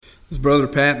As Brother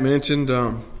Pat mentioned,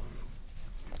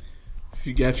 if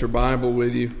you got your Bible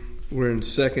with you, we're in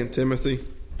 2 Timothy.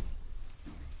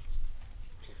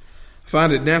 I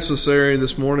find it necessary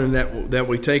this morning that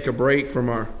we take a break from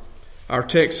our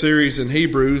text series in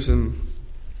Hebrews, and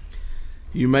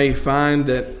you may find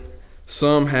that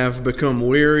some have become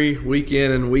weary week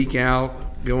in and week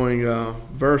out, going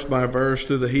verse by verse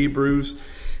through the Hebrews.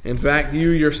 In fact,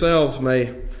 you yourselves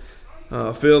may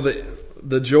feel that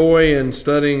the joy in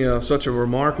studying such a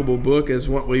remarkable book as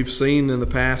what we've seen in the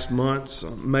past months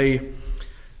may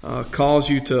cause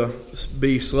you to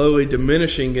be slowly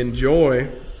diminishing in joy.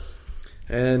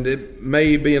 And it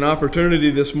may be an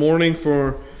opportunity this morning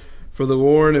for the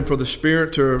Lord and for the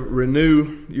Spirit to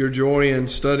renew your joy in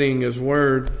studying His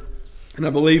Word. And I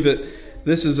believe that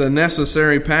this is a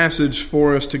necessary passage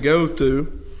for us to go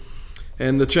to.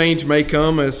 And the change may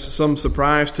come as some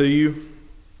surprise to you.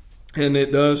 And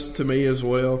it does to me as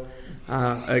well.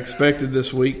 I expected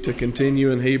this week to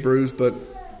continue in Hebrews, but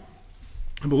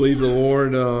I believe the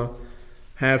Lord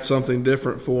had something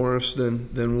different for us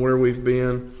than where we've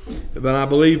been. But I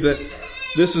believe that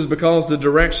this is because the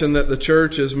direction that the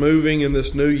church is moving in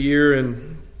this new year,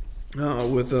 and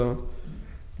with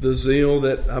the zeal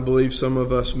that I believe some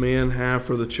of us men have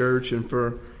for the church and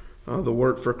for the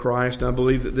work for Christ, I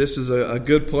believe that this is a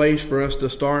good place for us to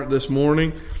start this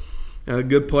morning. A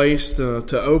good place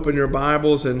to open your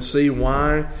Bibles and see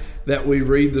why that we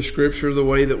read the Scripture the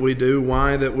way that we do,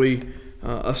 why that we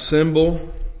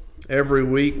assemble every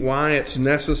week, why it's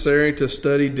necessary to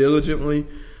study diligently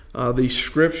these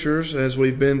Scriptures as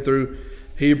we've been through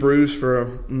Hebrews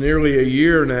for nearly a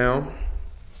year now.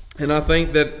 And I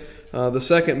think that the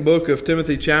second book of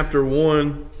Timothy, chapter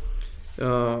 1,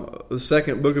 the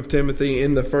second book of Timothy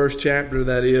in the first chapter,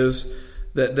 that is,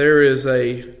 that there is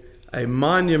a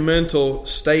monumental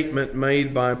statement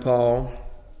made by Paul.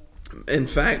 In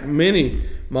fact, many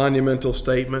monumental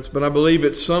statements, but I believe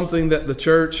it's something that the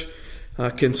church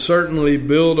can certainly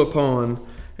build upon,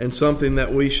 and something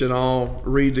that we should all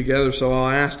read together. So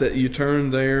I'll ask that you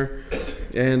turn there,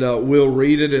 and we'll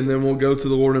read it, and then we'll go to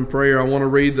the Lord in prayer. I want to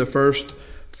read the first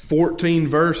 14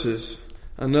 verses.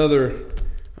 Another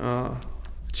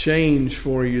change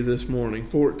for you this morning.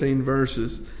 14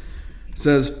 verses. It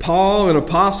says, Paul, an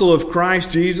apostle of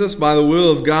Christ Jesus, by the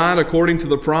will of God, according to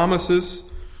the promises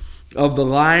of the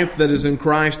life that is in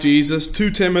Christ Jesus, to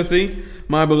Timothy,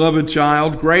 my beloved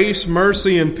child, grace,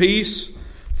 mercy, and peace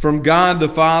from God the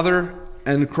Father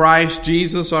and Christ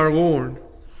Jesus our Lord.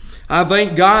 I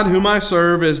thank God whom I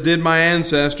serve, as did my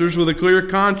ancestors, with a clear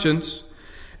conscience,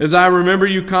 as I remember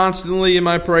you constantly in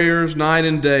my prayers night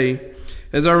and day.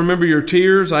 As I remember your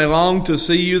tears, I long to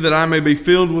see you, that I may be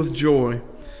filled with joy.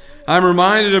 I am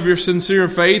reminded of your sincere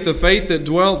faith, the faith that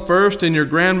dwelt first in your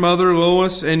grandmother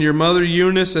Lois and your mother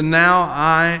Eunice, and now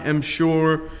I am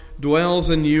sure dwells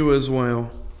in you as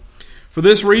well. For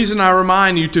this reason I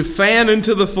remind you to fan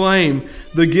into the flame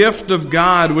the gift of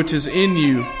God which is in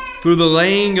you through the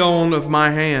laying on of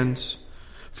my hands.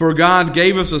 For God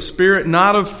gave us a spirit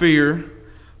not of fear,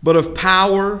 but of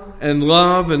power and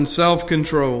love and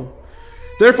self-control.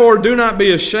 Therefore, do not be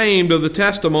ashamed of the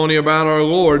testimony about our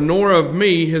Lord, nor of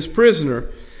me, his prisoner,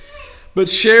 but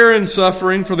share in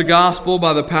suffering for the gospel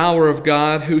by the power of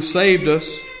God, who saved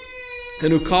us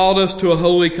and who called us to a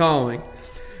holy calling,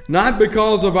 not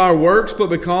because of our works, but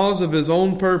because of his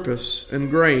own purpose and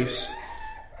grace,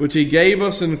 which he gave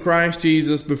us in Christ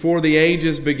Jesus before the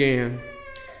ages began,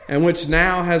 and which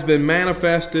now has been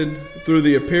manifested through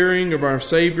the appearing of our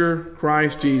Savior,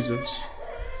 Christ Jesus,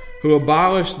 who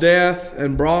abolished death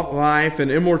and brought life and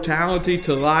immortality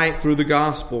to light through the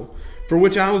gospel, for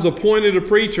which I was appointed a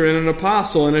preacher and an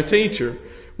apostle and a teacher,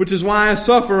 which is why I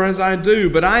suffer as I do.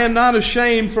 But I am not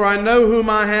ashamed, for I know whom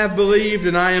I have believed,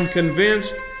 and I am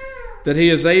convinced that he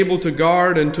is able to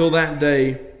guard until that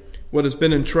day what has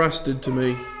been entrusted to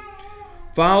me.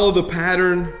 Follow the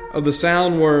pattern of the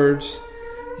sound words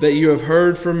that you have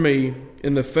heard from me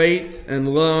in the faith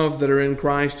and love that are in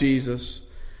Christ Jesus.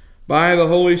 By the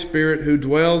Holy Spirit who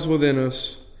dwells within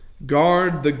us,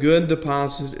 guard the good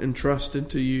deposit entrusted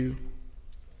to you.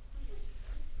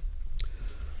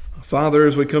 Father,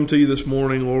 as we come to you this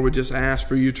morning, Lord, we just ask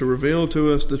for you to reveal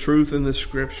to us the truth in this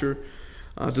Scripture,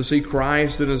 to see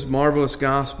Christ in his marvelous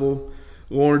gospel,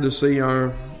 Lord, to see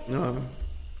our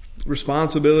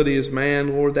responsibility as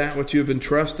man, Lord, that which you have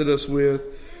entrusted us with,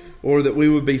 Lord, that we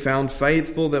would be found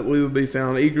faithful, that we would be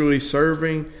found eagerly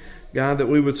serving, God, that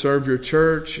we would serve your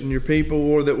church and your people,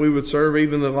 Lord, that we would serve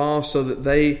even the lost, so that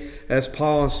they, as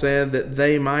Paul has said, that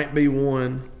they might be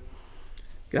one.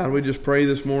 God, we just pray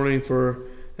this morning for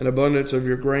an abundance of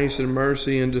your grace and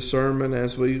mercy and discernment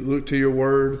as we look to your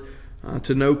word.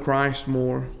 to know Christ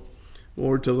more,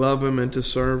 Lord, to love Him and to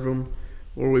serve Him.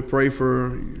 Lord, we pray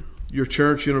for your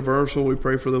church universal. We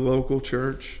pray for the local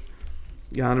church,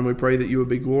 God, and we pray that you would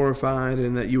be glorified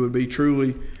and that you would be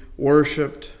truly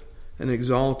worshiped and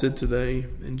exalted today.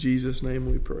 In Jesus'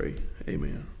 name we pray.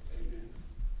 Amen.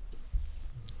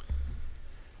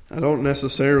 I don't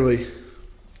necessarily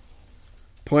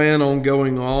plan on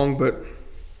going long, but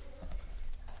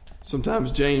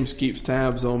sometimes James keeps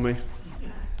tabs on me.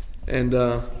 And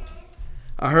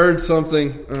I heard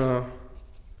something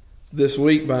this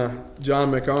week by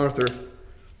John MacArthur.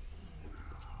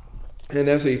 And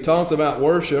as he talked about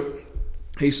worship,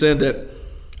 he said that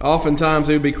oftentimes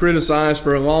he would be criticized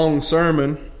for a long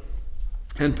sermon,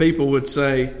 and people would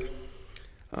say,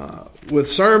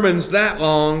 with sermons that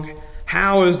long,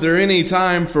 how is there any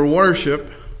time for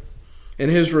worship?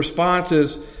 And his response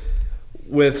is,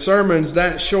 with sermons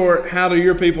that short, how do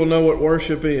your people know what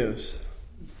worship is?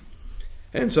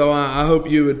 And so I hope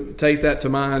you would take that to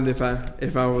mind if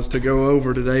I was to go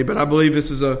over today. But I believe this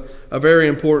is a very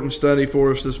important study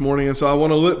for us this morning. And so I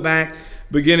want to look back,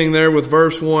 beginning there with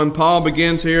verse 1. Paul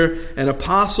begins here, an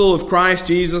apostle of Christ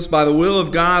Jesus by the will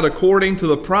of God according to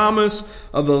the promise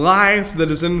of the life that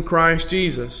is in Christ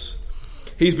Jesus.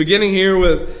 He's beginning here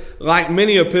with, like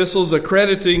many epistles,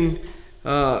 accrediting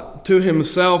to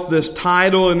himself this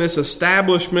title and this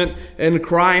establishment in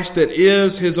Christ that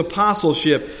is his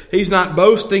apostleship. He's not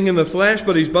boasting in the flesh,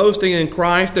 but he's boasting in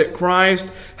Christ, that Christ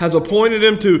has appointed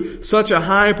him to such a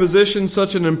high position,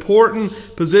 such an important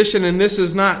position. And this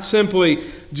is not simply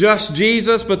just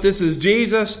Jesus, but this is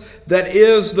Jesus that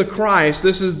is the Christ.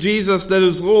 This is Jesus that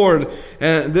is Lord.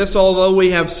 And this, although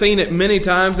we have seen it many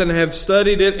times and have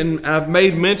studied it, and I've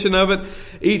made mention of it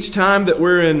each time that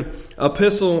we're in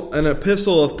an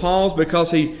epistle of Paul's,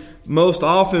 because he most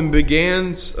often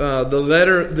begins the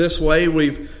letter this way.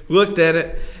 We've looked at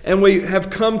it, and we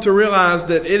have come to realize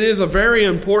that it is a very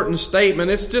important statement.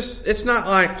 It's not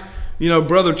like,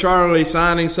 Brother Charlie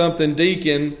signing something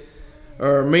deacon,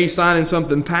 or me signing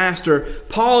something pastor.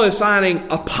 Paul is signing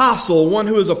apostle, one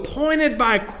who is appointed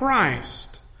by Christ.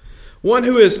 One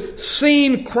who has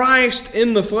seen Christ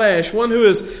in the flesh. One who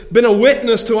has been a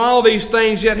witness to all these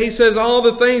things. Yet he says all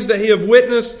the things that he have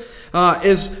witnessed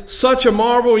is such a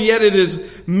marvel. Yet it is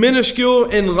minuscule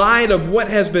in light of what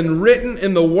has been written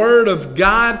in the Word of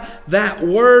God. That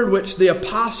Word which the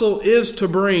apostle is to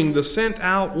bring. The sent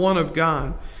out one of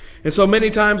God. And so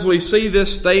many times we see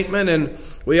this statement and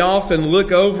we often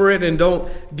look over it and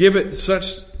don't give it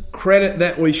such credit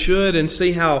that we should, and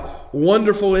see how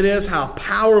wonderful it is, how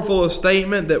powerful a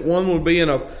statement that one will be an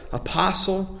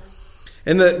apostle.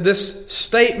 And that this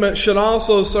statement should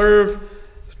also serve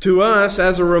to us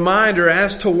as a reminder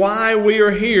as to why we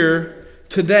are here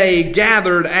today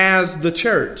gathered as the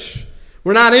church.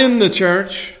 We're not in the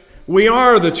church, we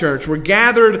are the church. We're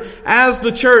gathered as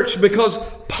the church because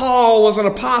Paul was an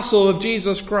apostle of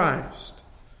Jesus Christ.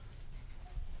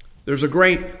 There's a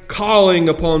great calling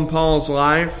upon Paul's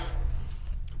life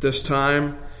this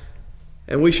time,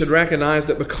 and we should recognize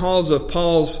that because of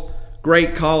Paul's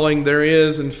great calling, there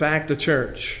is in fact a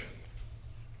church.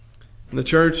 And the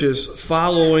church is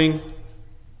following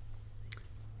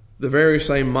the very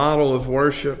same model of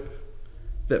worship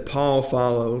that Paul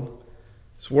followed.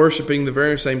 It's worshiping the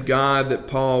very same God that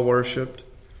Paul worshiped.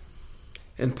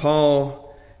 And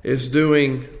Paul is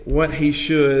doing what he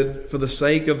should for the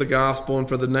sake of the gospel and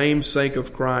for the name's sake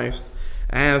of Christ,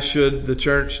 as should the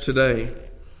church today.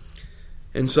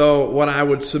 And so what I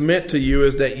would submit to you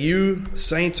is that you,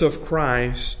 saints of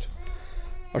Christ,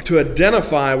 are to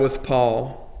identify with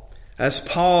Paul, as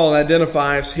Paul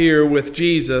identifies here with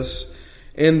Jesus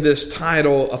in this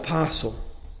title, apostle.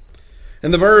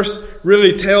 And the verse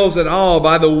really tells it all.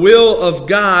 By the will of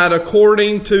God,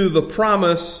 according to the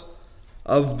promise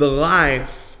of the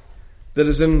life that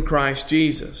is in Christ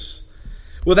Jesus.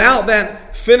 Without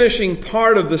that finishing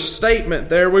part of the statement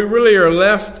there, we really are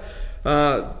left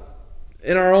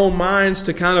in our own minds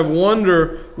to kind of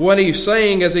wonder what he's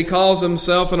saying as he calls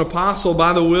himself an apostle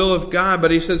by the will of God.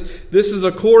 But he says this is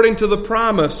according to the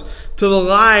promise, to the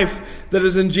life that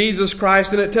is in Jesus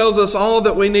Christ. And it tells us all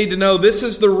that we need to know. This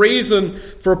is the reason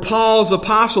for Paul's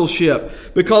apostleship.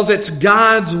 Because it's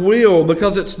God's will.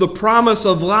 Because it's the promise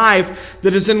of life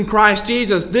that is in Christ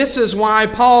Jesus. This is why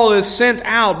Paul is sent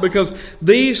out. Because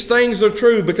these things are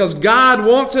true. Because God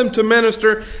wants him to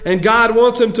minister. And God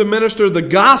wants him to minister the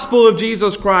gospel of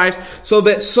Jesus Christ. So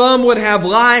that some would have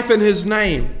life in his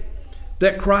name.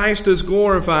 That Christ is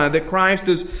glorified. That Christ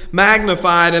is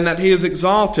magnified. And that he is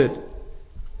exalted.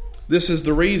 This is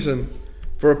the reason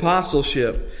for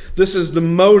apostleship. This is the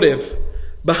motive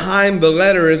behind the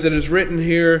letter as it is written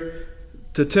here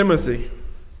to Timothy.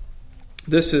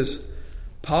 This is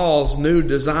Paul's new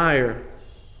desire.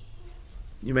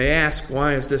 You may ask,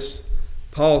 why is this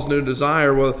Paul's new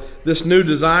desire? Well, this new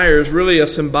desire is really a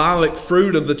symbolic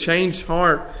fruit of the changed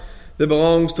heart that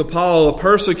belongs to Paul, a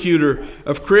persecutor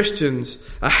of Christians,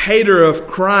 a hater of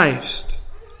Christ.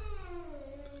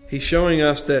 He's showing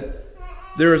us that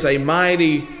there is a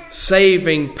mighty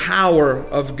saving power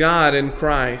of God in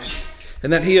Christ,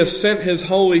 and that He has sent His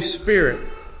Holy Spirit.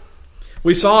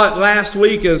 We saw it last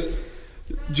week as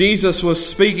Jesus was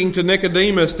speaking to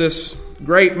Nicodemus, this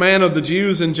great man of the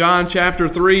Jews, in John chapter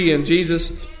 3, and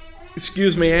Jesus,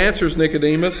 answers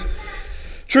Nicodemus,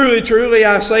 "Truly, truly,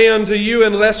 I say unto you,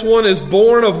 unless one is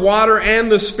born of water and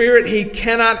the Spirit, he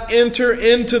cannot enter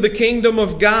into the kingdom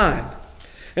of God."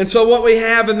 And so what we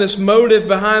have in this motive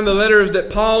behind the letter is that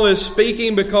Paul is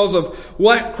speaking because of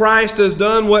what Christ has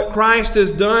done. What Christ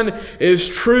has done is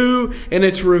true, and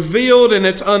it's revealed and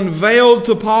it's unveiled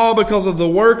to Paul because of the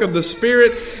work of the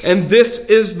Spirit, and this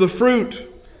is the fruit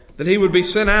that he would be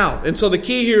sent out. And so the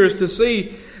key here is to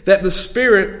see that the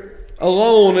Spirit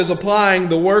alone is applying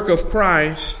the work of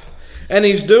Christ, and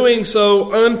He's doing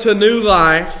so unto new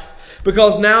life,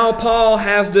 because now Paul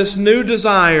has this new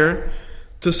desire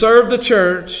to serve the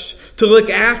church, to look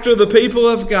after the people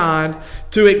of God,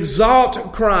 to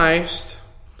exalt Christ,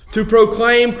 to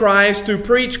proclaim Christ, to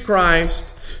preach Christ,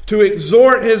 to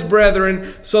exhort his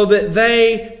brethren so that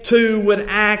they too would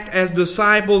act as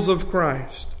disciples of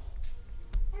Christ.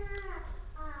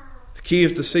 The key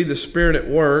is to see the Spirit at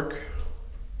work,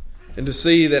 and to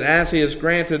see that as He has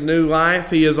granted new life,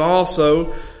 He is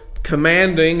also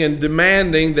commanding and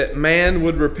demanding that man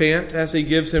would repent as He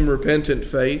gives him repentant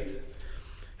faith.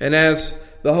 And as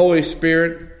the Holy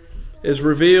Spirit is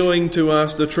revealing to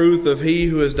us the truth of He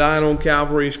who has died on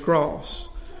Calvary's cross.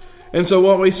 And so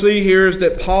what we see here is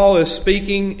that Paul is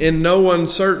speaking in no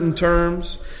uncertain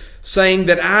terms, saying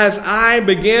that as I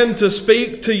begin to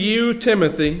speak to you,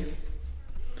 Timothy,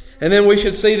 and then we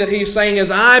should see that he's saying,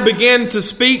 as I begin to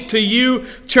speak to you,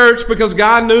 church, because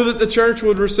God knew that the church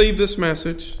would receive this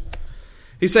message.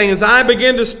 He's saying, as I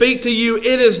begin to speak to you,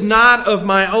 it is not of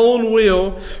my own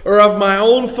will or of my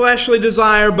own fleshly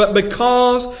desire, but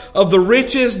because of the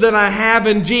riches that I have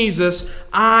in Jesus,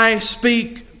 I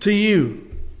speak to you.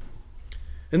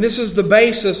 And this is the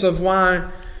basis of why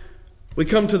we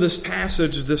come to this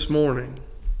passage this morning.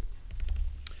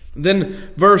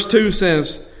 Then verse 2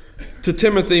 says, to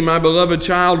Timothy, my beloved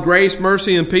child, grace,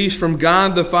 mercy, and peace from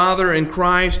God the Father and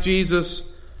Christ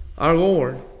Jesus our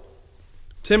Lord.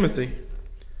 Timothy,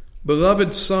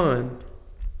 beloved son.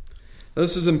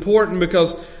 This is important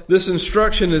because this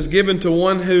instruction is given to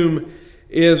one whom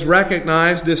is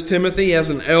recognized as Timothy as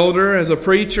an elder, as a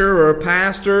preacher or a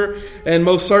pastor, and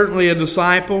most certainly a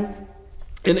disciple.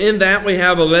 And in that we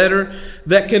have a letter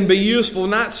that can be useful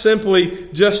not simply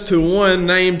just to one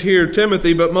named here,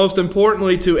 Timothy, but most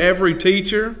importantly to every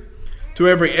teacher, to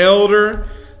every elder,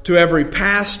 to every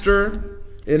pastor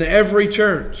in every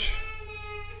church.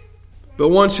 But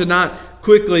one should not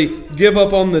quickly give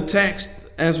up on the text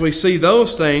as we see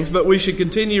those things, but we should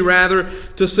continue rather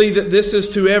to see that this is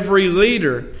to every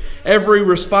leader, every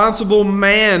responsible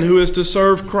man who is to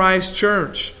serve Christ's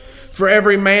church, for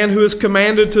every man who is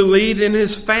commanded to lead in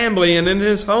his family and in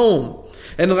his home.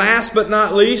 And last but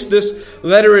not least, this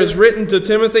letter is written to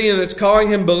Timothy, and it's calling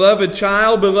him beloved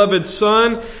child, beloved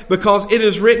son, because it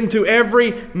is written to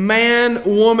every man,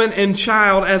 woman, and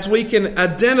child, as we can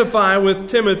identify with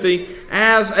Timothy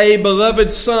as a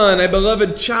beloved son, a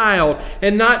beloved child,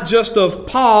 and not just of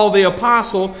Paul the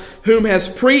apostle, whom has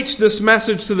preached this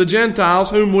message to the Gentiles,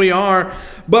 whom we are,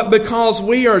 but because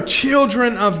we are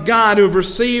children of God who have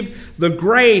received the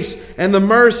grace and the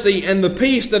mercy and the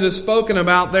peace that is spoken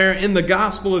about there in the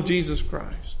gospel of Jesus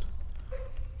Christ.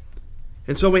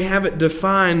 And so we have it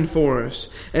defined for us.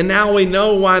 And now we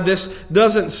know why this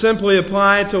doesn't simply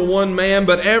apply to one man,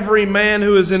 but every man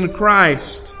who is in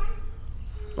Christ.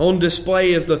 On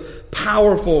display is the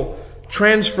powerful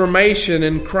transformation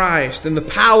in Christ, and the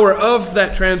power of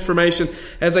that transformation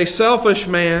as a selfish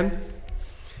man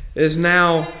is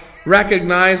now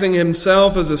recognizing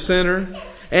himself as a sinner,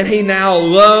 and he now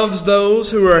loves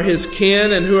those who are his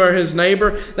kin and who are his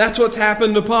neighbor. That's what's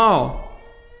happened to Paul.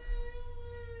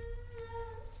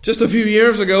 Just a few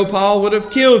years ago, Paul would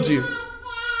have killed you,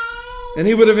 and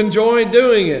he would have enjoyed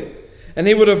doing it, and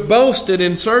he would have boasted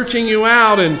in searching you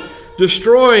out and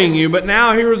destroying you. But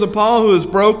now here is a Paul who is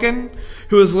broken,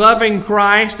 who is loving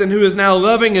Christ, and who is now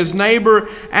loving his neighbor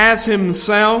as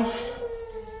himself.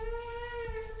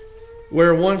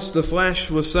 Where once the flesh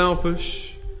was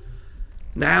selfish,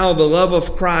 now the love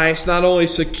of Christ not only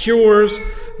secures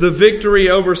the victory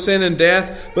over sin and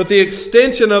death, but the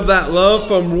extension of that love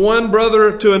from one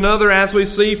brother to another, as we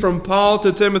see from Paul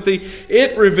to Timothy,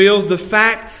 it reveals the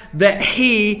fact that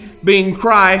He, being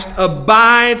Christ,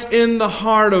 abides in the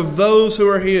heart of those who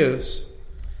are His.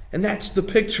 And that's the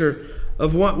picture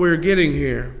of what we're getting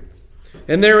here.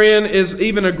 And therein is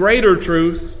even a greater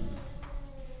truth,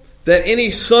 that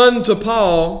any son to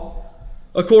Paul,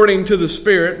 according to the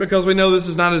Spirit, because we know this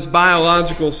is not his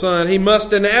biological son, he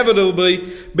must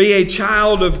inevitably be a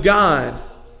child of God,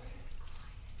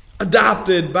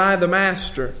 adopted by the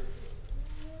Master.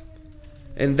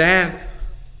 And that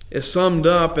is summed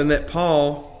up in that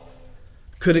Paul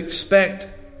could expect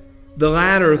the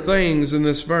latter things in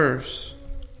this verse: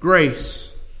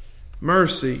 grace,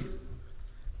 mercy,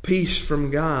 peace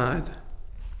from God,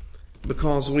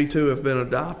 because we too have been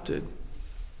adopted.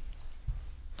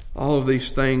 All of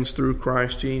these things through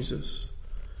Christ Jesus.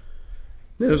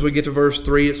 Then as we get to verse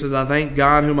 3, it says, I thank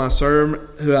God who I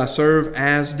serve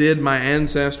as did my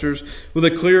ancestors, with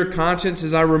a clear conscience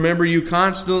as I remember you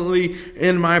constantly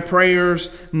in my prayers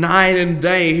night and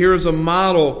day. Here's a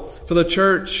model for the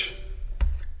church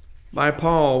by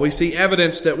Paul. We see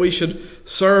evidence that we should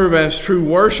serve as true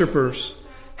worshipers,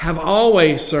 have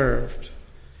always served.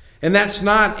 And that's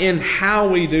not in how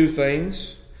we do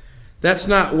things. That's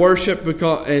not worship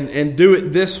because and do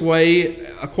it this way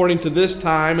according to this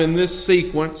time and this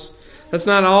sequence. That's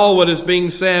not all what is being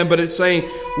said, but it's saying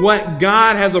what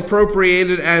God has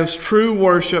appropriated as true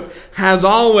worship has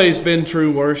always been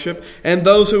true worship. And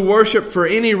those who worship for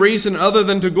any reason other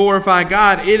than to glorify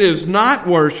God, it is not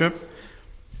worship.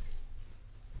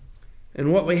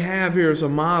 And what we have here is a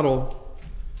model.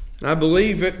 And I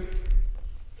believe it.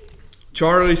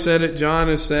 Charlie said it. John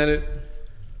has said it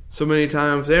so many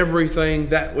times. Everything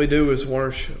that we do is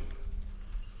worship.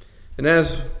 And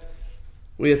as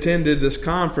we attended this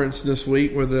conference this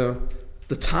week where the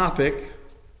topic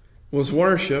was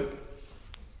worship,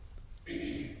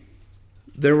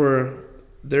 there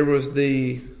was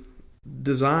the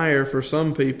desire for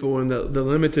some people in the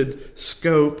limited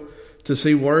scope to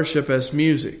see worship as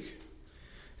music.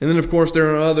 And then, of course,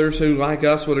 there are others who, like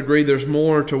us, would agree there's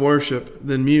more to worship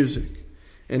than music.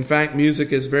 In fact,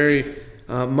 music is very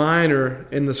minor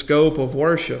in the scope of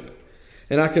worship.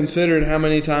 And I considered how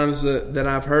many times that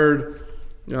I've heard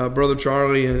Brother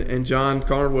Charlie and John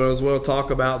Cardwell as well talk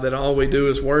about that all we do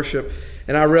is worship.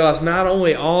 And I realized not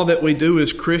only all that we do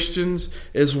as Christians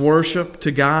is worship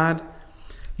to God,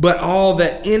 but all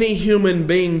that any human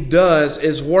being does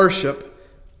is worship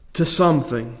to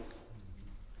something.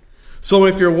 So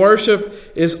if your worship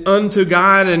is unto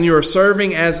God and you're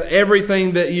serving as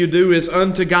everything that you do is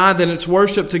unto God, then it's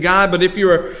worship to God. But if you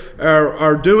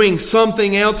are doing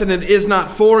something else and it is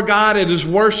not for God, it is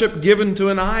worship given to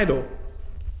an idol.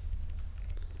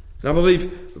 And I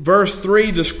believe verse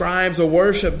 3 describes a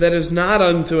worship that is not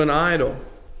unto an idol,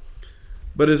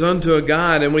 but is unto a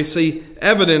God. And we see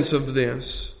evidence of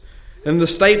this. And the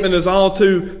statement is all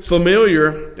too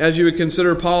familiar as you would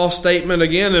consider Paul's statement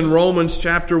again in Romans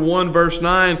chapter 1 verse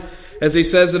 9, as he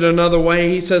says it another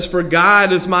way. He says, for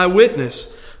God is my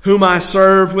witness, whom I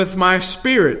serve with my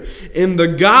spirit in the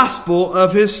gospel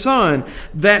of His Son,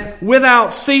 that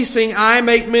without ceasing I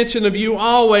make mention of you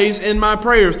always in my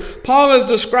prayers. Paul is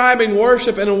describing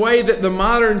worship in a way that the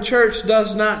modern church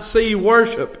does not see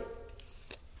worship.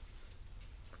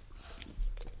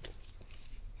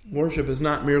 Worship is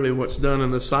not merely what's done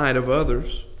in the sight of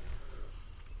others.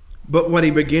 But what he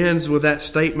begins with that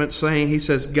statement saying, he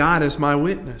says, God is my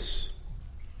witness.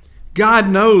 God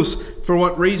knows for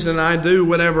what reason I do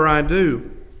whatever I do.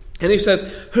 And he says,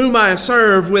 whom I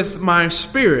serve with my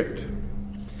spirit.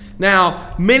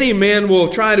 Now, many men will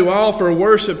try to offer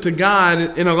worship to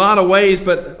God in a lot of ways,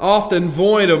 but often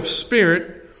void of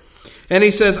spirit. And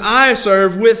he says, I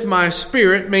serve with my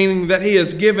spirit, meaning that he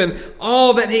has given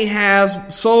all that he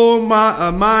has, soul,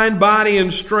 mind, body,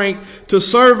 and strength, to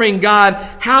serving God.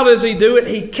 How does he do it?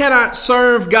 He cannot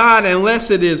serve God unless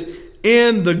it is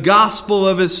in the gospel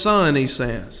of His Son, he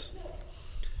says.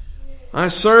 I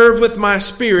serve with my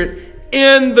spirit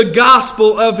in the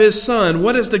gospel of His Son.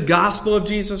 What is the gospel of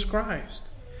Jesus Christ?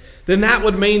 Then that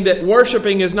would mean that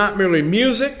worshiping is not merely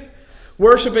music.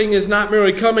 Worshiping is not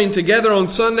merely coming together on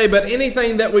Sunday, but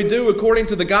anything that we do according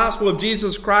to the gospel of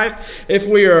Jesus Christ. If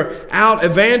we are out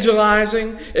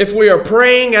evangelizing, if we are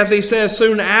praying, as he says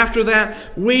soon after that,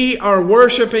 we are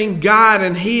worshiping God,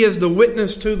 and He is the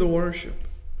witness to the worship.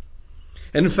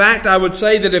 In fact, I would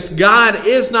say that if God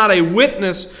is not a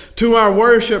witness to our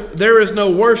worship, there is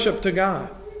no worship to God.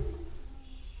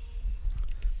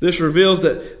 This reveals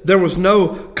that there was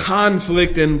no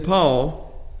conflict in Paul.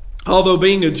 Although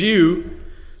being a Jew,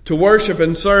 to worship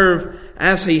and serve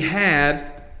as he had,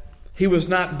 he was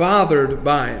not bothered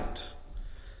by it.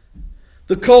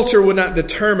 The culture would not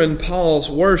determine Paul's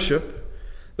worship.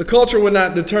 The culture would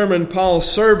not determine Paul's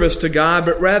service to God,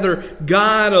 but rather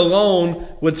God alone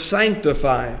would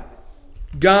sanctify it.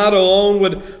 God alone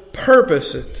would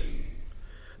purpose it.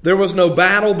 There was no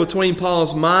battle between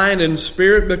Paul's mind and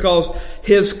spirit because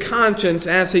his conscience,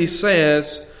 as he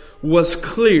says, was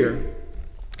clear.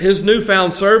 His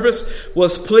newfound service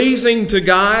was pleasing to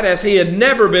God as he had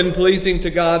never been pleasing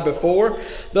to God before,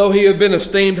 though he had been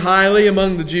esteemed highly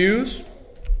among the Jews.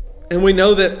 And we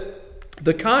know that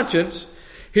the conscience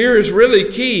here is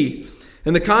really key.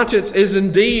 And the conscience is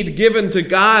indeed given to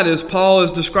God as Paul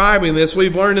is describing this.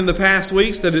 We've learned in the past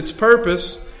weeks that its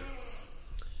purpose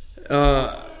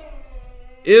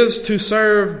is to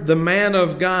serve the man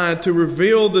of God, to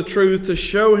reveal the truth, to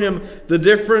show him the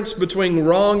difference between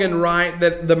wrong and right,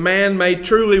 that the man may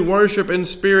truly worship in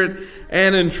spirit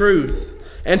and in truth.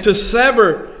 And to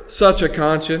sever such a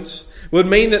conscience would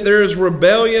mean that there is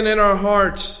rebellion in our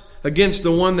hearts against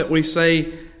the one that we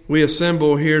say we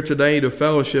assemble here today to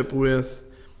fellowship with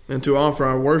and to offer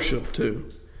our worship to.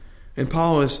 And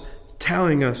Paul is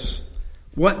telling us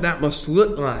what that must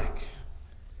look like.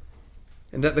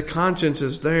 And that the conscience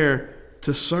is there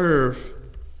to serve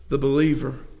the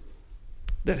believer,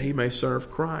 that he may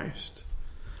serve Christ.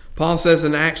 Paul says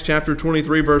in Acts chapter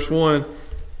 23, verse 1,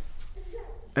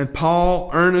 "And Paul,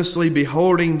 earnestly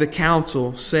beholding the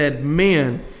council, said,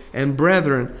 'Men and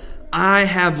brethren, I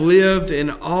have lived in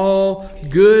all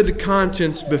good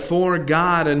conscience before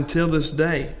God until this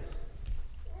day.'"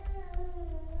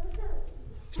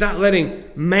 He's not letting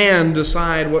man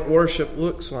decide what worship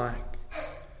looks like.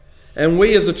 And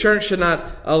we as a church should not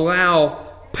allow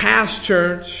past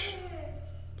church.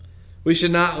 We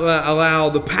should not allow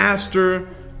the pastor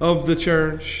of the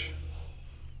church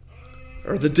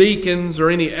or the deacons or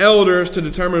any elders to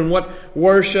determine what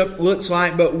worship looks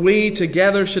like. But we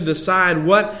together should decide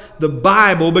what the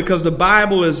Bible, because the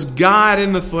Bible is God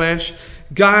in the flesh,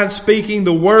 God speaking,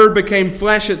 the Word became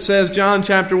flesh, it says, John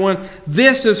chapter 1.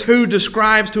 This is who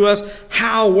describes to us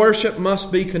how worship must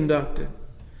be conducted.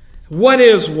 What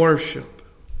is worship?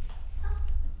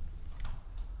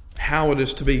 How it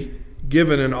is to be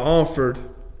given and offered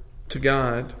to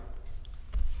God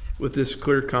with this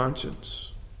clear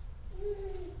conscience.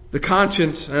 The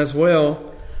conscience as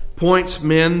well points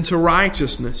men to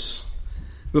righteousness.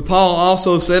 But Paul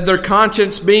also said their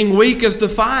conscience being weak is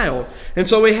defiled. And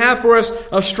so we have for us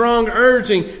a strong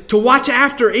urging to watch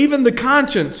after even the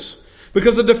conscience,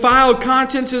 because a defiled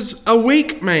conscience is a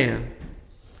weak man.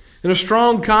 And a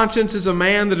strong conscience is a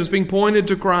man that is being pointed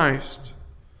to Christ.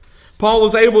 Paul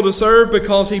was able to serve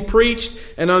because he preached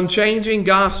an unchanging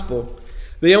gospel.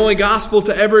 The only gospel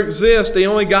to ever exist, the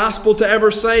only gospel to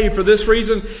ever save. For this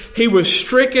reason, he was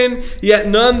stricken, yet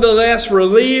nonetheless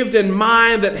relieved in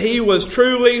mind that he was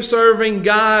truly serving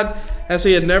God as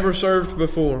he had never served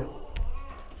before.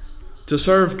 To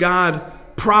serve God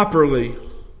properly.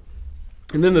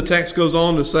 And then the text goes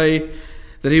on to say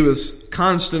that he was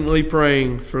constantly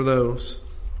praying for those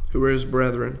who were his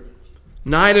brethren,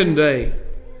 night and day.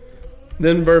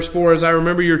 Then verse 4, "As I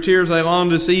remember your tears, I long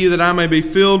to see you, that I may be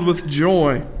filled with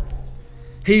joy."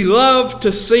 He loved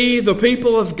to see the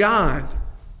people of God.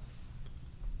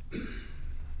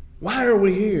 Why are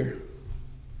we here?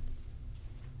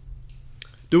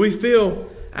 Do we feel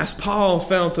as Paul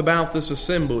felt about this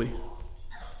assembly?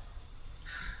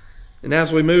 And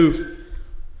as we move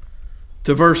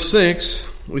to verse 6,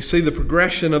 we see the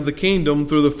progression of the kingdom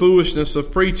through the foolishness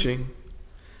of preaching.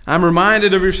 "I'm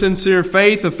reminded of your sincere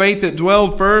faith, the faith that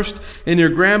dwelled first in your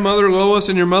grandmother Lois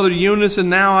and your mother Eunice, and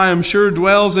now I am sure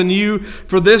dwells in you.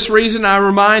 For this reason I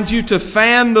remind you to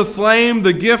fan the flame,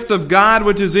 the gift of God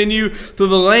which is in you, through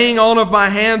the laying on of my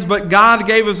hands. But God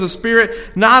gave us a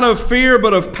spirit not of fear,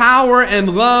 but of power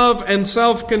and love and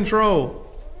self-control."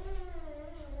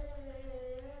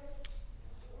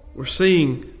 We're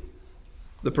seeing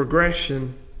the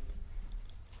progression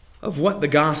of what the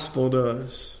gospel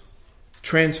does.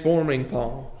 Transforming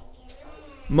Paul,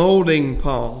 molding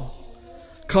Paul,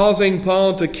 causing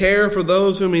Paul to care for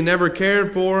those whom he never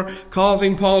cared for,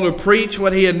 causing Paul to preach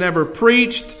what he had never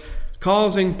preached,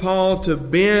 causing Paul to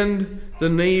bend the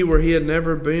knee where he had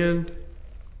never bent.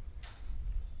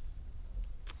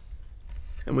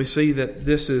 And we see that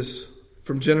this is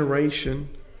from generation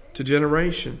to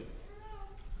generation,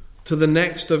 to the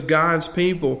next of God's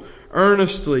people,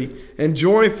 earnestly and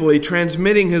joyfully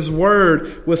transmitting His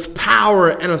word with power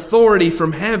and authority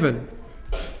from heaven.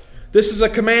 This is a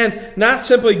command not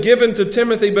simply given to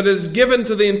Timothy, but is given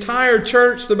to the entire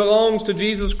church that belongs to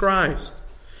Jesus Christ.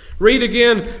 Read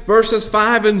again verses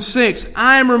 5 and 6.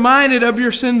 I am reminded of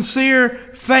your sincere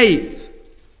faith.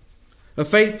 A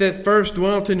faith that first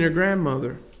dwelt in your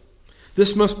grandmother.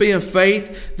 This must be a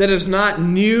faith that is not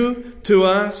new to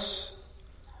us.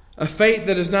 A faith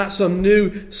that is not some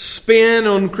new spin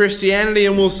on Christianity,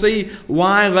 and we'll see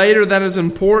why later that is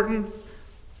important.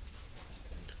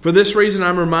 For this reason,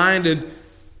 I'm reminded,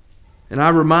 and I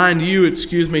remind you,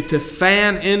 to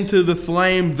fan into the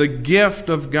flame the gift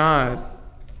of God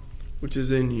which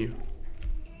is in you.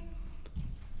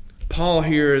 Paul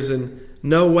here is in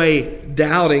no way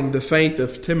doubting the faith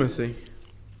of Timothy.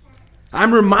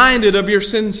 I'm reminded of your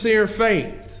sincere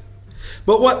faith.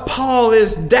 But what Paul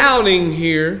is doubting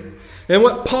here, and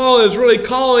what Paul is really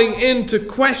calling into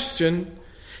question,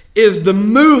 is the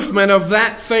movement of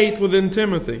that faith within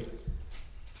Timothy.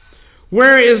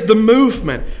 Where is the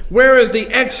movement? Where is the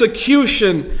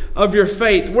execution of your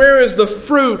faith? Where is the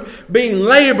fruit being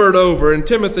labored over? And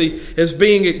Timothy is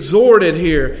being exhorted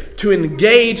here to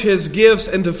engage his gifts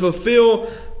and to fulfill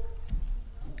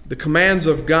the commands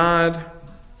of God,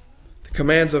 the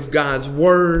commands of God's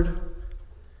Word,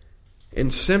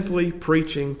 in simply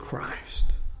preaching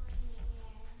Christ.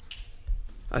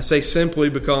 I say simply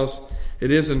because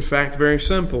it is in fact very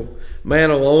simple. Man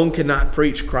alone cannot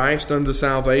preach Christ unto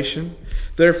salvation.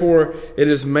 Therefore, it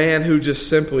is man who just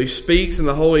simply speaks, and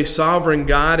the Holy Sovereign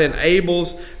God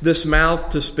enables this mouth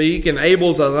to speak,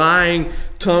 enables a lying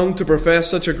tongue to profess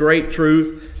such a great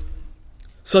truth,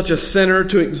 such a sinner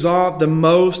to exalt the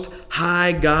Most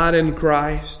High God in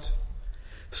Christ.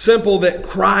 Simple that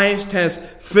Christ has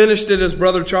finished it, as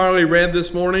Brother Charlie read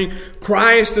this morning.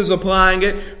 Christ is applying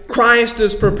it. Christ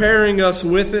is preparing us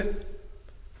with it.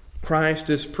 Christ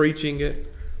is preaching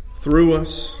it through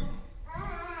us.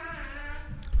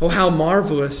 Oh, how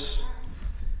marvelous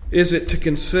is it to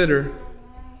consider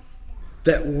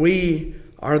that we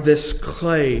are this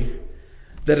clay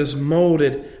that is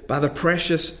molded by the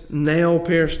precious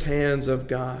nail-pierced hands of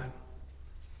God,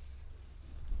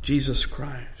 Jesus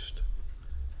Christ,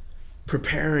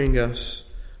 preparing us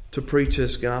to preach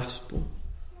His gospel.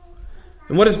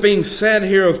 And what is being said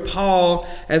here of Paul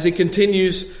as he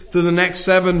continues through the next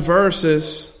 7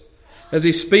 verses, as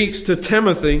he speaks to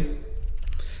Timothy,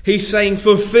 he's saying,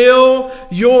 fulfill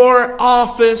your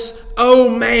office, O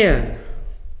man.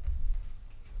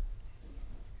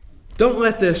 Don't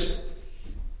let this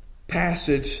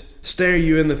passage stare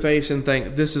you in the face and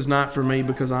think, this is not for me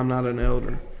because I'm not an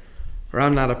elder, or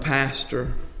I'm not a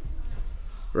pastor,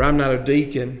 or I'm not a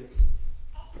deacon,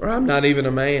 or I'm not even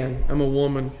a man, I'm a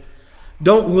woman.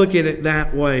 Don't look at it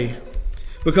that way,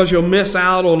 because you'll miss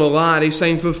out on a lot. He's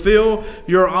saying, fulfill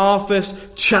your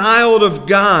office, child of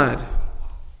God.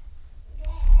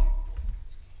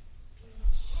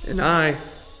 And I,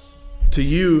 to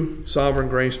you, Sovereign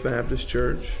Grace Baptist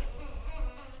Church,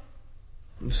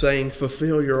 I'm saying,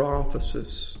 fulfill your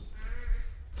offices.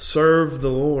 Serve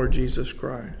the Lord Jesus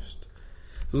Christ.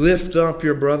 Lift up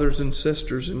your brothers and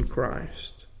sisters in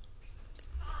Christ.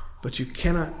 But you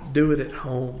cannot do it at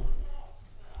home.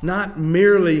 Not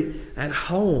merely at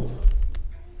home.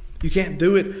 You can't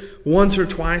do it once or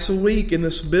twice a week in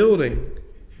this building.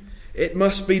 It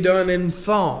must be done in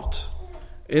thought,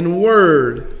 in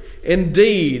word, in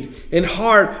deed, in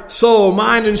heart, soul,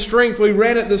 mind, and strength. We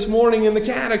read it this morning in the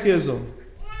Catechism.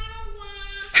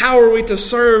 How are we to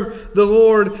serve the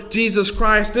Lord Jesus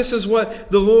Christ? This is what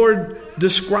the Lord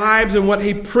describes and what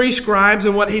He prescribes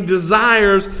and what He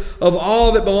desires of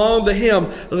all that belong to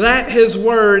Him. Let His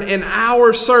word in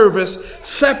our service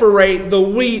separate the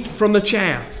wheat from the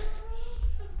chaff.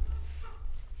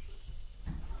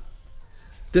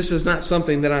 This is not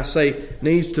something that I say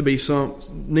needs to be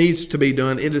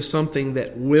done. It is something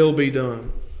that will be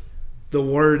done. The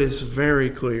word is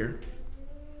very clear.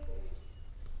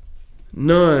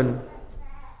 None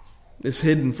is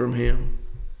hidden from Him.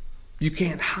 You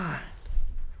can't hide.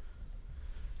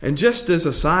 And just as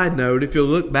a side note, if you'll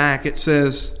look back, it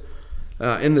says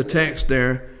in the text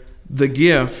there, the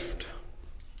gift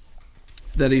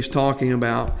that he's talking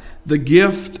about, the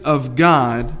gift of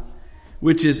God,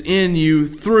 which is in you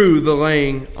through the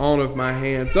laying on of my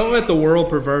hands. Don't let the world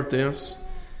pervert this,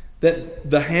 that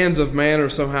the hands of man are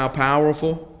somehow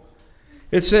powerful.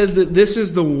 It says that this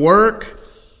is the work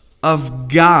of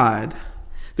God.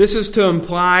 This is to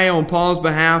imply on Paul's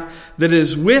behalf that it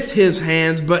is with His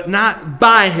hands, but not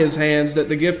by His hands, that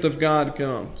the gift of God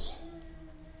comes.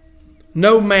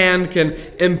 No man can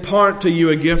impart to you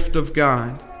a gift of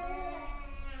God.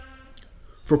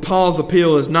 For Paul's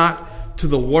appeal is not to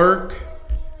the work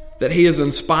that he has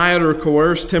inspired or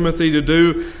coerced Timothy to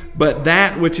do, but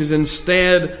that which is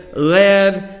instead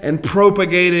led and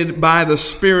propagated by the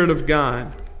Spirit of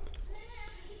God.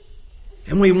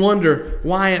 And we wonder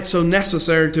why it's so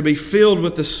necessary to be filled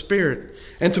with the Spirit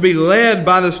and to be led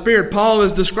by the Spirit. Paul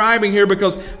is describing here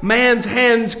because man's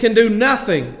hands can do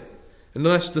nothing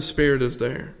unless the Spirit is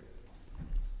there.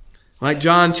 Like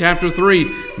John chapter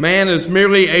 3, man is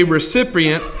merely a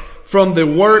recipient from the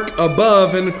work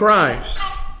above in Christ.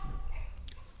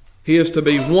 He is to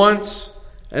be once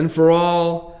and for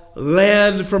all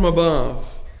led from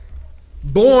above.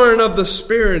 Born of the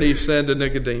Spirit, he said to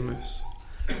Nicodemus.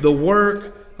 The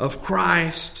work of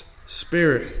Christ's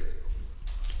Spirit.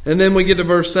 And then we get to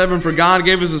verse 7. For God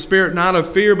gave us a spirit not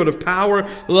of fear, but of power,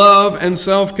 love, and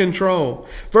self-control.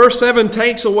 Verse 7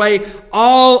 takes away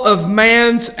all of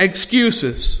man's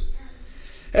excuses.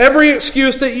 Every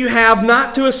excuse that you have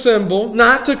not to assemble,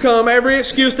 not to come, every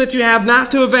excuse that you have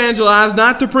not to evangelize,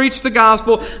 not to preach the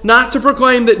gospel, not to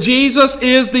proclaim that Jesus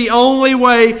is the only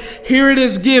way, here it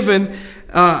is given.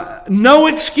 No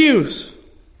excuse.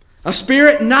 A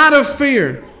spirit not of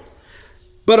fear,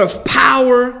 but of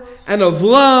power and of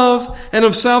love and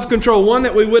of self-control. One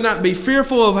that we would not be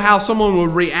fearful of how someone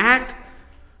would react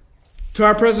to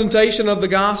our presentation of the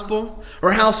gospel,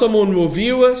 or how someone will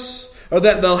view us, or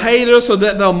that they'll hate us, or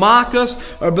that they'll mock us,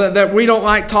 or that we don't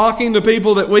like talking to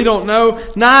people that we don't know.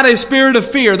 Not a spirit of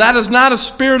fear. That is not a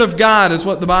spirit of God, is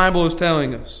what the Bible is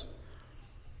telling us.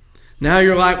 Now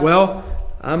you're like, well,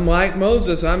 I'm like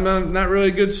Moses. I'm not really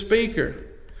a good speaker.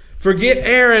 Forget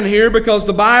Aaron here, because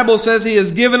the Bible says He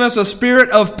has given us a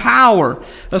spirit of power.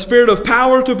 A spirit of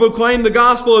power to proclaim the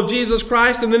gospel of Jesus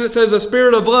Christ. And then it says a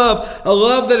spirit of love. A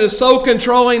love that is so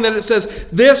controlling that it says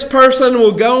this person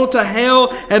will go to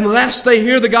hell unless they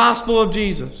hear the gospel of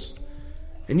Jesus.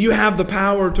 And you have the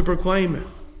power to proclaim it.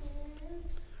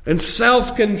 And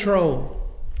self-control.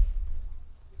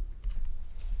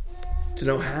 To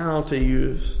know how to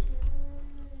use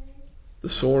the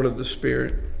sword of the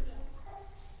Spirit.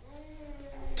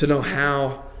 To know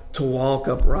how to walk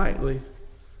uprightly,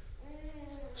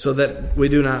 so that we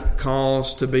do not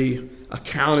cause to be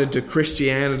accounted to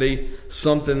Christianity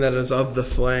something that is of the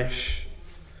flesh,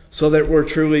 so that we're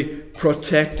truly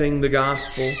protecting the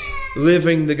gospel,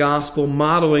 living the gospel,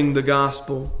 modeling the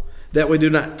gospel, that we do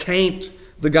not taint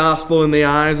the gospel in the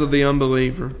eyes of the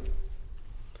unbeliever.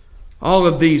 All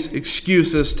of these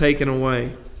excuses taken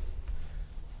away.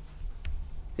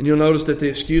 And you'll notice that the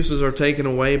excuses are taken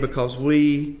away because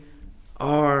we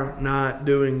are not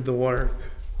doing the work.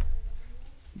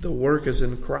 The work is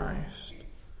in Christ.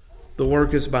 The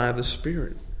work is by the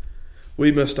Spirit.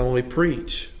 We must only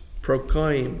preach,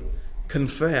 proclaim,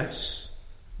 confess,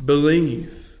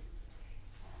 believe.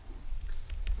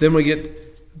 Then we get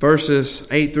verses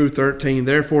 8 through 13.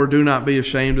 Therefore, do not be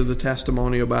ashamed of the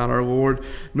testimony about our Lord,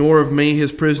 nor of me,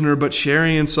 His prisoner, but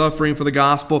sharing in suffering for the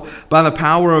gospel by the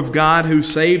power of God who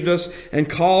saved us and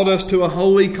called us to a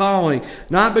holy calling,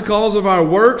 not because of our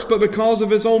works, but because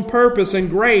of His own purpose and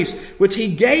grace, which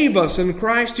He gave us in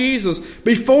Christ Jesus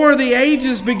before the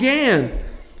ages began,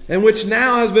 and which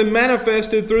now has been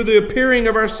manifested through the appearing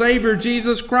of our Savior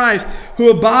Jesus Christ, who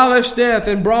abolished death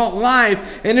and brought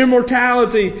life and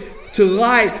immortality to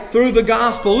light through the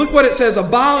gospel. Look what it says: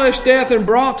 abolished death and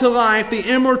brought to life the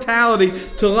immortality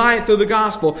to light through the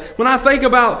gospel. When I think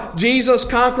about Jesus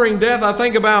conquering death, I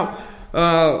think about,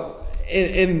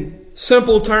 in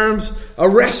simple terms, a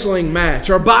wrestling match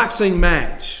or boxing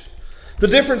match. The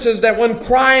difference is that when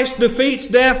Christ defeats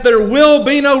death, there will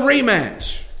be no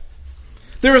rematch.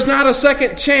 There is not a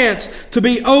second chance to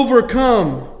be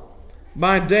overcome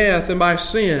by death and by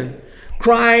sin.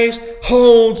 Christ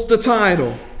holds the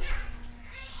title.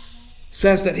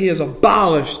 Says that He has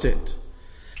abolished it.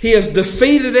 He has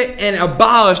defeated it and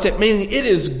abolished it, meaning it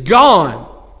is gone.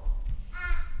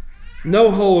 No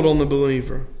hold on the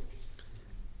believer.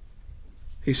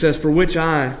 He says, for which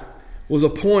I was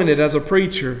appointed as a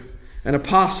preacher, an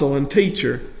apostle and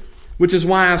teacher, which is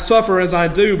why I suffer as I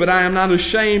do, but I am not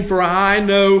ashamed, for I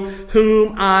know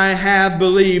whom I have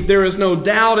believed. There is no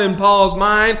doubt in Paul's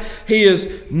mind. He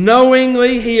is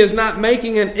not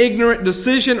making an ignorant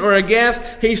decision or a guess.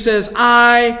 He says,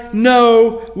 I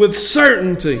know with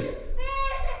certainty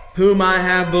whom I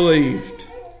have believed.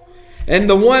 And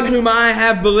the one whom I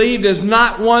have believed is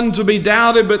not one to be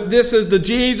doubted, but this is the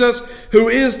Jesus who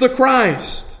is the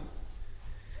Christ.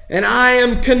 And I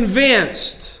am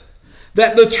convinced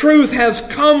that the truth has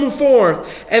come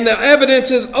forth and the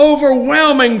evidence is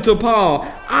overwhelming to Paul.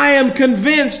 I am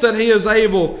convinced that he is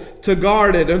able to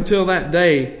guard it until that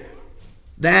day.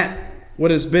 That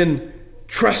what has been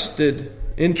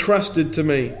entrusted to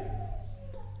me.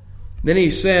 Then he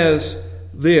says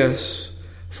this: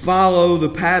 follow the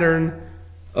pattern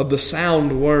of the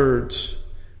sound words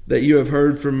that you have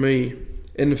heard from me,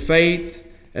 in faith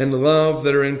and love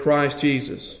that are in Christ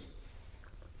Jesus.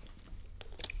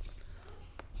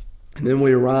 And then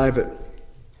we arrive at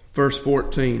verse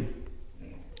 14.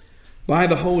 By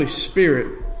the Holy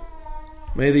Spirit,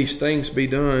 may these things be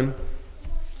done,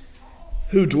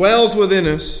 who dwells within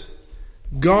us,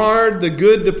 guard the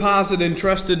good deposit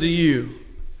entrusted to you.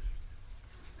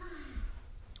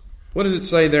 What does it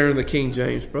say there in the King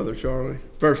James, Brother Charlie?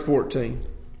 Verse 14.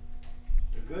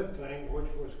 The good thing which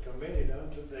was committed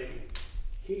unto thee,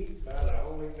 keep by the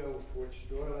Holy Ghost which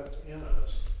dwelleth in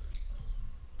us.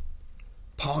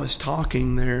 Paul is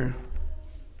talking there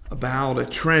about a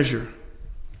treasure.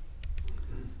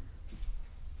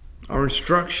 Our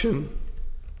instruction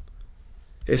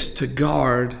is to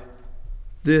guard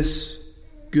this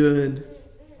good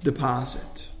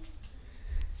deposit.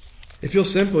 If you'll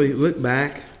simply look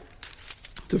back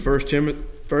to 1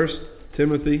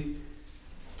 Timothy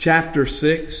chapter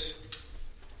 6,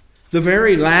 the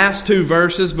very last two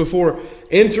verses before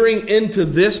entering into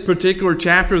this particular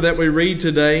chapter that we read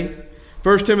today,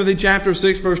 1 Timothy chapter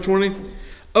 6 verse 20,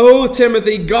 O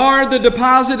Timothy, guard the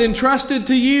deposit entrusted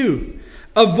to you.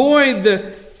 Avoid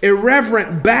the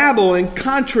irreverent babble and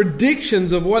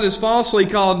contradictions of what is falsely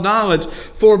called knowledge,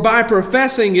 for by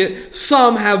professing it,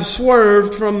 some have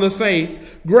swerved from the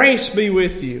faith. Grace be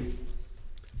with you.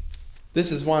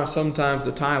 This is why sometimes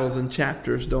the titles and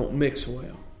chapters don't mix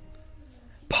well.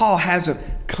 Paul hasn't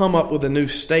come up with a new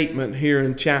statement here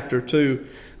in chapter 2,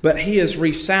 but he is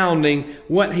resounding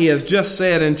what he has just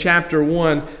said in chapter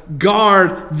 1.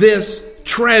 Guard this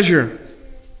treasure.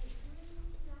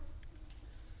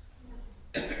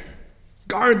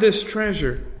 Guard this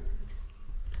treasure.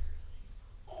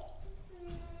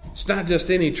 It's not just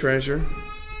any treasure.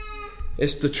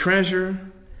 It's the treasure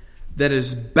that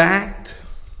is backed,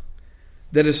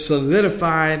 that is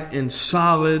solidified in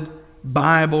solid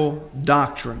Bible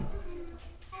doctrine.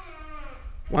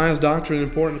 Why is doctrine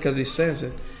important? Because he says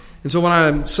it. And so what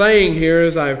I'm saying here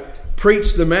as I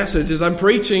preach the message is I'm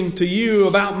preaching to you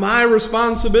about my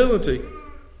responsibility.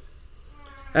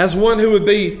 As one who would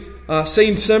be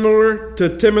seen similar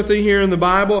to Timothy here in the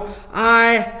Bible,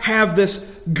 I have this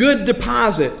good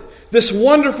deposit, this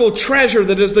wonderful treasure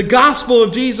that is the gospel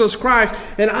of Jesus Christ,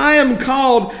 and I am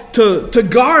called to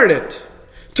guard it,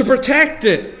 to protect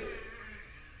it.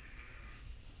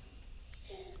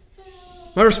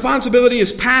 My responsibility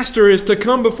as pastor is to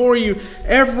come before you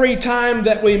every time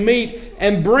that we meet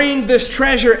and bring this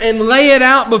treasure and lay it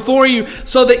out before you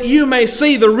so that you may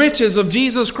see the riches of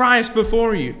Jesus Christ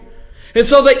before you. And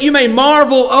so that you may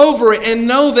marvel over it and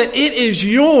know that it is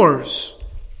yours.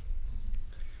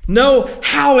 Know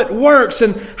how it works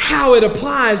and how it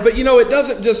applies. But you know, it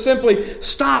doesn't just simply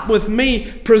stop with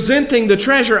me presenting the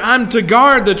treasure. I'm to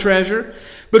guard the treasure.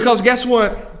 Because guess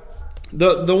what?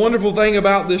 The wonderful thing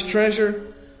about this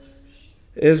treasure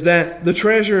is that the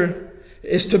treasure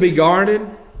is to be guarded.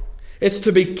 It's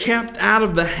to be kept out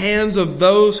of the hands of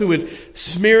those who would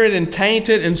smear it and taint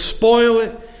it and spoil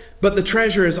it. But the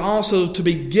treasure is also to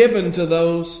be given to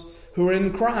those who are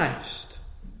in Christ.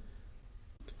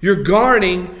 You're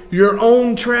guarding your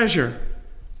own treasure.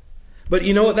 But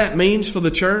you know what that means for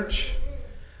the church?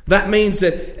 That means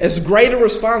that as great a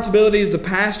responsibility as the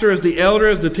pastor, as the elder,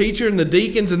 as the teacher, and the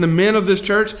deacons and the men of this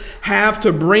church have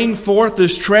to bring forth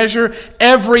this treasure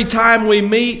every time we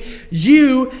meet,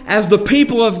 you, as the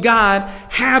people of God,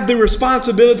 have the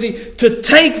responsibility to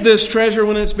take this treasure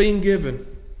when it's being given.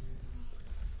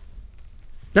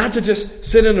 Not to just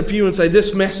sit in a pew and say,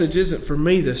 this message isn't for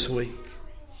me this week.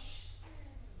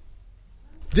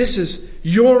 This is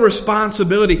your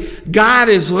responsibility. God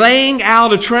is laying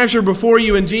out a treasure before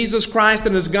you in Jesus Christ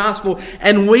and His gospel,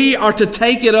 and we are to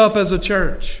take it up as a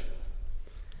church.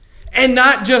 And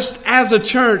not just as a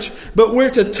church, but we're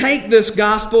to take this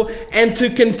gospel and to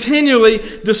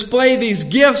continually display these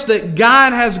gifts that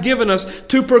God has given us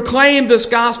to proclaim this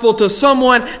gospel to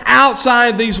someone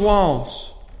outside these walls.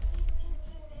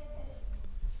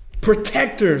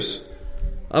 Protectors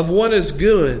of what is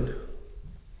good,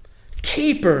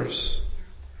 keepers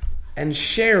and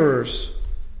sharers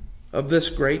of this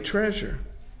great treasure.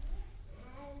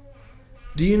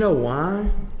 Do you know why?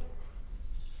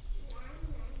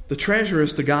 The treasure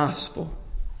is the gospel.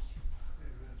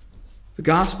 The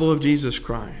gospel of Jesus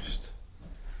Christ.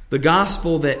 The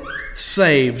gospel that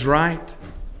saves, right?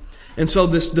 And so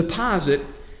this deposit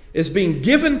is being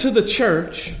given to the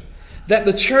church, that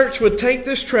the church would take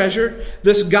this treasure,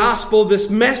 this gospel, this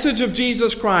message of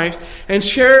Jesus Christ, and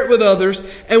share it with others.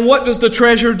 And what does the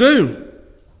treasure do?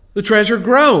 The treasure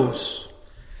grows.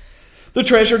 The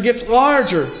treasure gets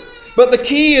larger. But the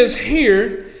key is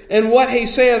here in what he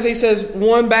says. He says,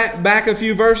 back a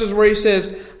few verses where he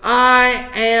says, I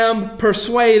am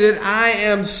persuaded, I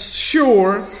am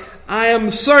sure, I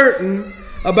am certain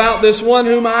about this one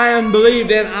whom I am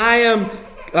believed in. I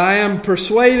am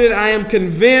persuaded, I am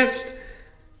convinced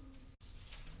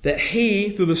that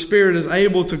He, through the Spirit, is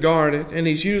able to guard it. And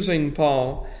he's using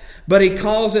Paul. But he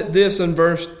calls it this in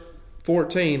verse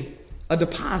 14, a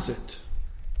deposit.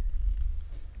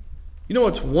 You know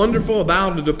what's wonderful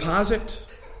about a deposit?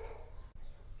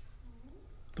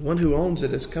 The one who owns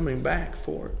it is coming back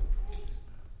for it.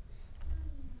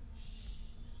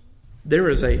 There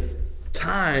is a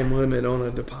time limit on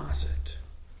a deposit.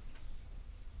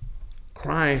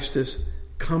 Christ is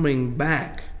coming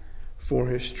back for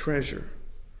His treasure.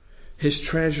 His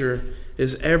treasure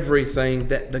is everything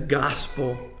that the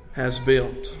gospel has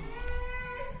built.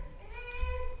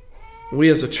 We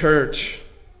as a church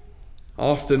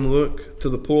often look to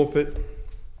the pulpit,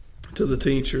 to the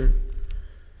teacher,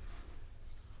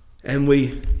 and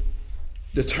we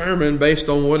determine based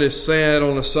on what is said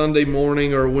on a Sunday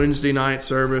morning or a Wednesday night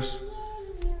service,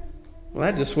 well,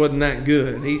 that just wasn't that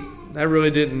good. That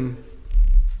really didn't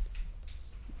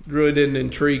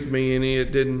intrigue me any.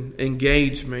 It didn't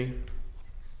engage me.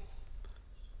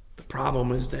 The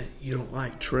problem is that you don't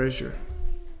like treasure.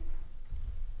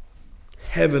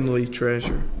 Heavenly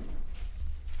treasure.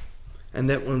 And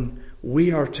that when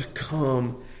we are to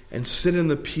come and sit in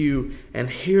the pew and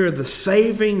hear the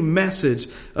saving message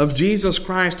of Jesus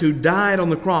Christ who died on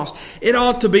the cross, it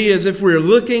ought to be as if we're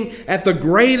looking at the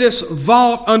greatest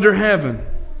vault under heaven,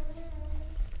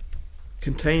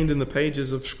 contained in the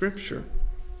pages of Scripture.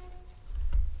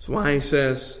 That's why he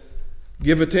says,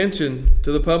 give attention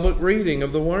to the public reading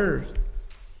of the Word.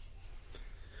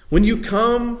 When you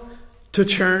come to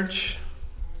church,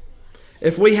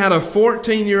 if we had a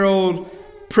 14-year-old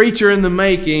preacher in the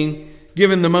making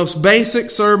giving the most basic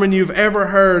sermon you've ever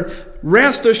heard,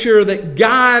 rest assured that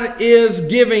God is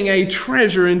giving a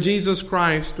treasure in Jesus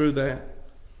Christ through that.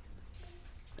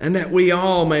 And that we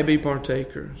all may be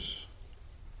partakers.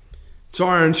 So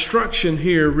our instruction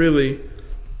here really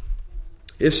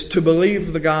is to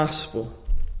believe the gospel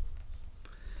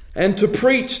and to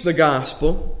preach the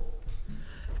gospel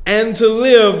and to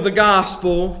live the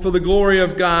gospel for the glory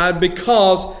of God,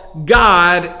 because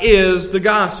God is the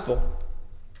gospel.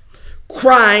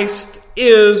 Christ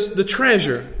is the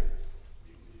treasure.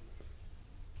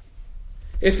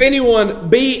 If anyone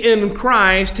be in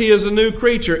Christ, he is a new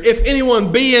creature. If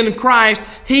anyone be in Christ,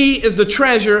 he is the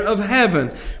treasure of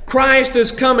heaven. Christ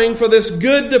is coming for this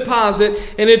good deposit,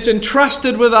 and it's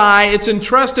entrusted with it's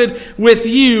entrusted with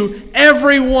you,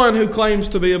 everyone who claims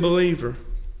to be a believer.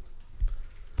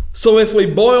 So if we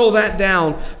boil that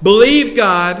down, believe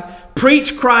God,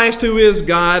 preach Christ who is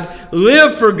God,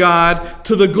 live for God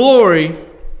to the glory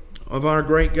of our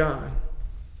great God.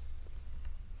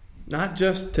 Not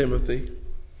just Timothy,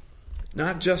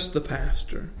 not just the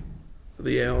pastor,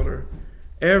 the elder,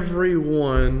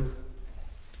 everyone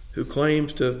who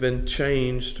claims to have been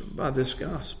changed by this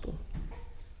gospel.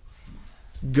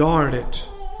 Guard it.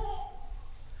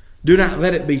 Do not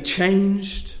let it be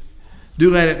changed. Do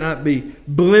let it not be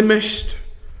blemished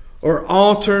or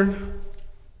altered.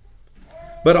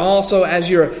 But also, as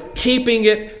you're keeping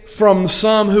it from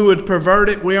some who would pervert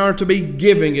it, we are to be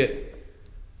giving it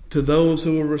to those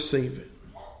who will receive it.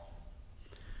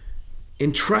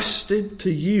 Entrusted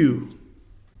to you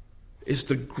is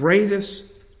the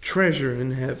greatest treasure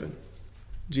in heaven,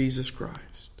 Jesus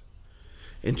Christ.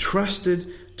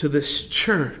 Entrusted to this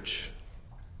church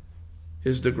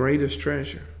is the greatest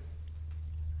treasure.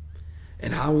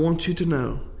 And I want you to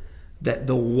know that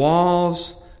the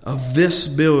walls of this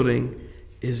building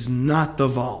is not the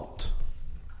vault.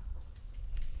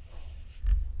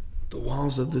 The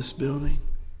walls of this building,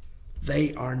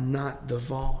 they are not the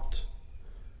vault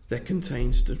that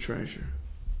contains the treasure.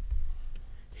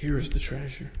 Here is the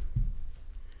treasure.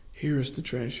 Here is the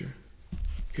treasure.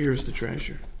 Here is the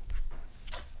treasure.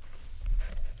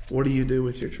 What do you do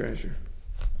with your treasure?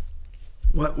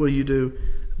 What will you do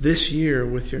this year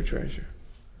with your treasure?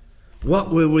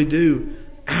 What will we do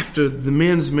after the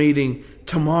men's meeting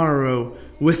tomorrow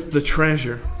with the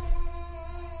treasure?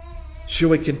 Shall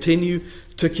we continue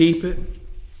to keep it?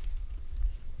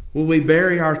 Will we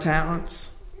bury our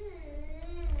talents?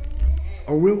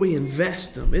 Or will we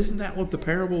invest them? Isn't that what the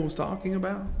parable was talking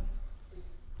about?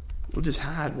 We'll just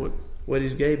hide what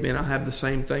He's gave me, and I'll have the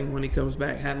same thing when He comes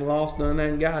back. Hadn't lost none,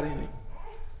 hadn't got any.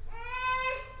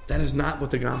 That is not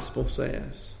what the gospel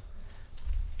says.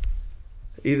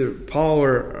 Either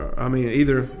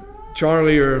either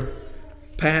Charlie or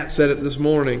Pat said it this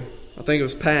morning. I think it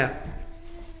was Pat,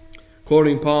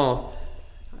 quoting Paul.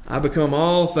 I become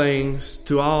all things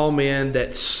to all men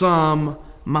that some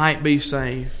might be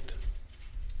saved.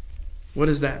 What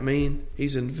does that mean?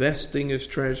 He's investing his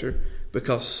treasure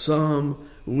because some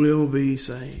will be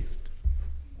saved.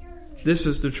 This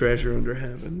is the treasure under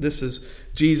heaven. This is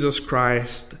Jesus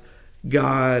Christ,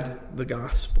 God, the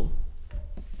gospel.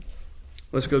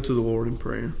 Let's go to the Lord in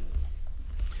prayer.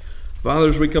 Father,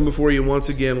 as we come before you once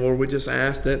again, Lord, we just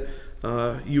ask that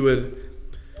you would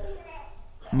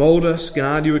mold us,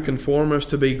 God. You would conform us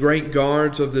to be great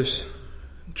guards of this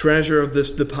treasure, of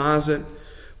this deposit.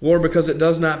 Lord, because it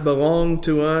does not belong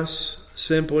to us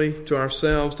simply, to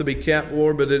ourselves, to be kept,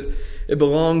 Lord, but it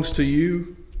belongs to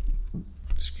you.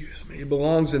 Excuse me. It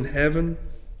belongs in heaven.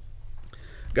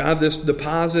 God, this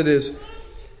deposit is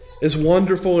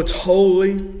wonderful. It's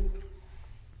holy.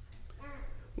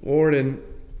 Lord, and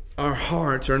our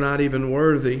hearts are not even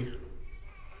worthy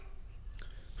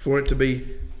for it to be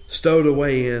stowed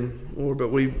away in, Lord,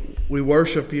 but we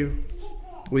worship you.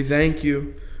 We thank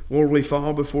you. Lord, we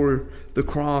fall before the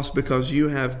cross because you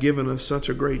have given us such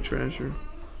a great treasure.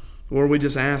 Lord, we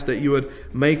just ask that you would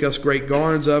make us great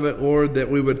guards of it, Lord, that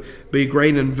we would be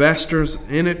great investors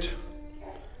in it.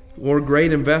 Lord,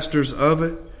 great investors of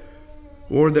it.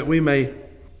 Lord, that we may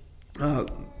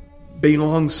be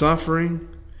long-suffering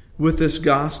with this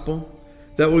gospel,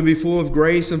 that we be full of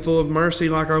grace and full of mercy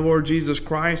like our Lord Jesus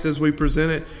Christ as we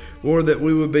present it. Lord, that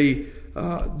we would be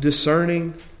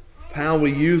discerning how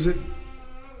we use it.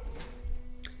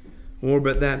 Lord,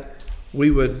 but that we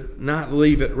would not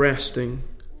leave it resting,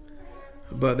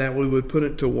 but that we would put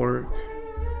it to work.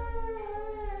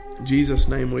 In Jesus'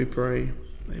 name we pray.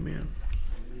 Amen.